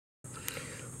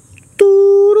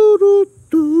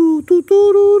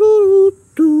Good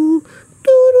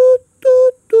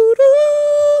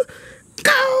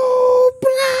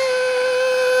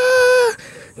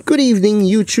evening,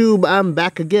 YouTube. I'm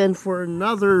back again for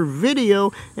another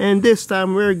video, and this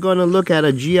time we're gonna look at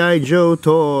a G.I. Joe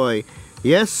toy.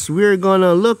 Yes, we're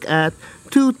gonna look at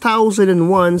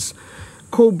 2001's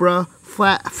Cobra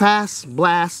Fast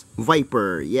Blast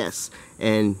Viper. Yes,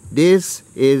 and this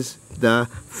is the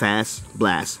Fast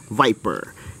Blast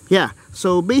Viper. Yeah,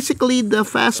 so basically the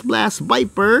Fast Blast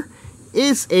Viper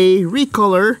is a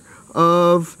recolor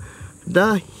of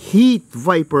the Heat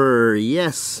Viper.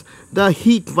 Yes, the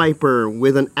Heat Viper,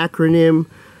 with an acronym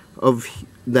of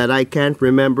that I can't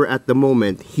remember at the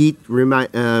moment. Heat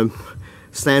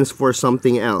stands for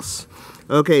something else.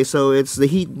 Okay, so it's the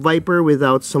Heat Viper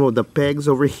without some of the pegs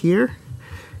over here.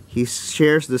 He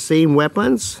shares the same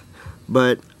weapons,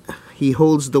 but he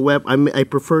holds the weapon. I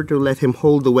prefer to let him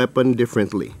hold the weapon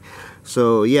differently.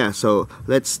 So yeah, so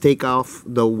let's take off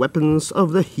the weapons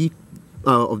of the Heat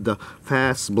of the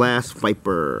Fast Blast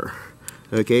Viper.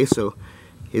 Okay, so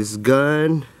his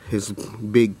gun, his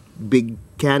big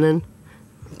cannon,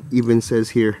 even says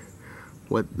here,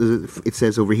 what does it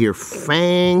says over here,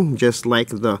 Fang, just like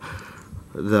the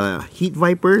Heat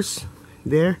Vipers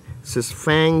there. It says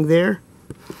Fang there.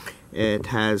 It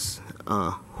has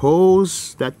a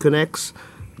hose that connects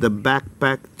the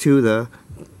backpack to the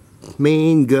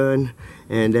main gun,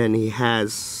 and then he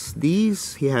has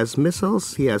these. He has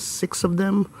missiles. He has 6 of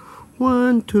them.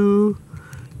 1, 2,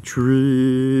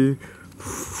 3,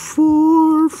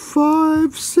 4,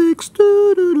 5, 6.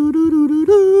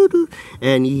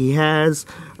 And he has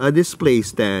a display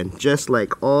stand, just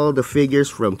like all the figures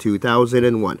from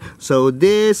 2001. So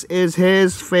this is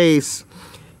his face.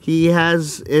 He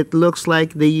has, it looks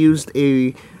like they used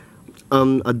a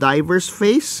diver's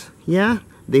face. Yeah,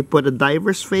 they put a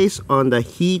diver's face on the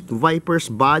Heat Viper's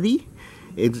body.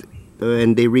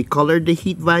 And they recolored the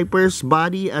Heat Viper's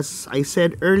body, as I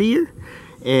said earlier.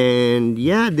 And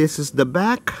yeah, this is the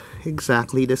back,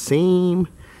 exactly the same.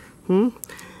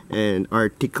 And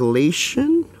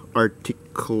articulation,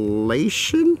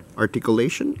 articulation,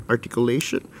 articulation,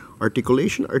 articulation,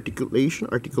 articulation, articulation, articulation,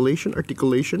 articulation,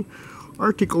 articulation,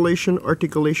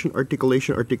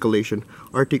 articulation, articulation, articulation,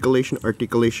 articulation,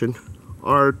 articulation,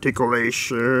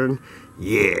 articulation,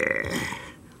 yeah,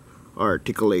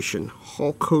 articulation,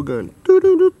 Hulk Hogan.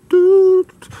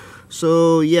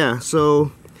 So yeah,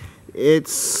 so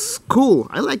it's cool.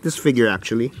 I like this figure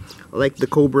actually. I like the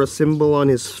Cobra symbol on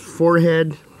his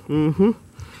forehead. And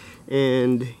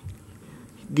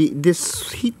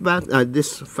this Heat Blast, I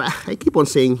keep on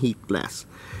saying Heat Blast.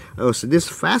 Oh, so this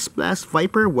Fast Blast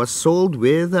Viper was sold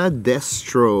with a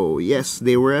Destro. Yes,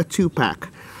 they were a 2-pack.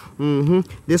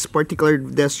 This particular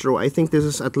Destro, I think this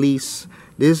is at least,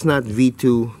 this is not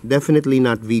V2, definitely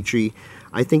not V3.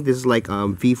 I think this is like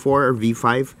V4 or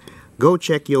V5. Go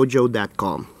check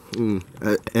yojo.com.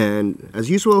 And as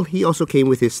usual, he also came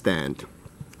with his stand.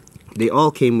 They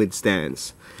all came with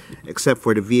stands, except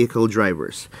for the vehicle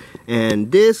drivers.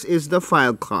 And this is the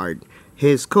file card.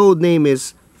 His code name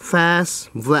is Fast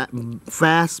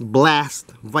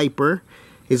Blast Viper.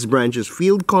 His branch is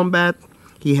field combat.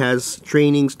 He has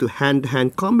trainings to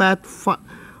hand-to-hand combat,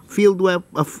 field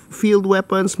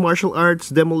weapons, martial arts,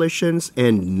 demolitions,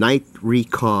 and night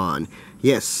recon.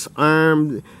 Yes,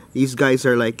 armed. These guys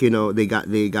are like, you know, they got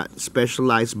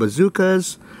specialized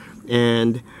bazookas,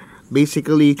 and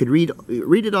basically you could read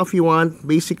it off if you want.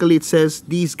 Basically it says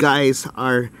these guys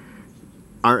are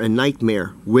a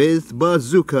nightmare with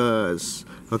bazookas.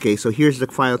 Okay, so here's the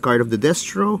file card of the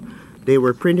Destro. They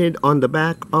were printed on the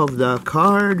back of the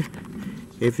card.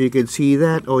 If you could see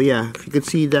that, oh yeah, if you could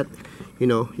see that, you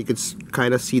know, you could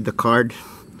kind of see the card,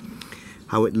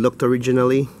 how it looked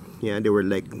originally. Yeah, they were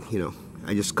like, you know,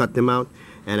 I just cut them out,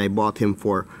 and I bought him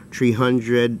for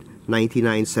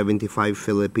 399.75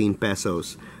 Philippine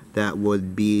Pesos. That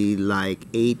would be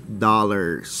like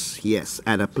 $8. Yes,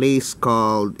 at a place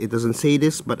called, it doesn't say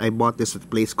this, but I bought this at a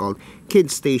place called Kid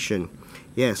Station.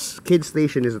 Yes, Kid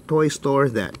Station is a toy store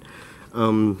that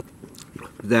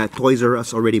that Toys R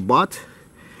Us already bought,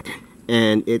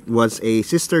 and it was a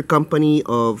sister company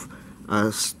of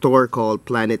a store called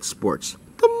Planet Sports.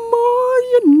 The more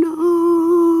you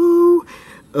know.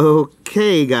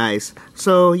 Okay, guys.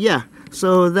 So yeah,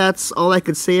 so that's all I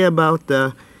could say about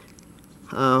the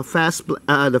Fast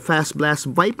Blast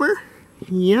Viper.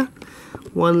 Yeah,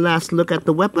 one last look at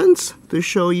the weapons to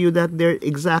show you that they're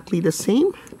exactly the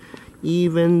same,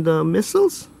 even the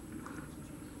missiles.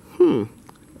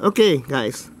 Okay,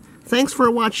 guys, thanks for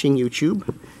watching, YouTube,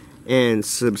 and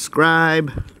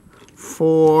subscribe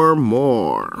for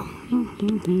more.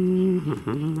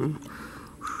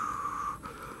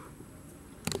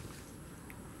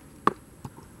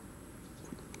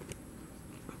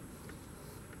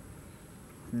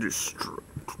 Destro.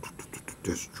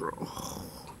 Destro.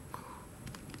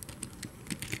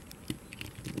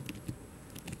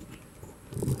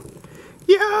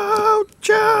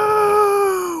 Yo-Joe!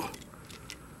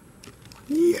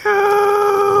 Yo-Joe!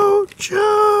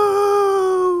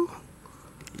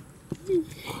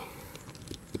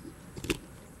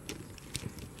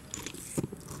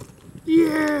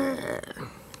 Yeah!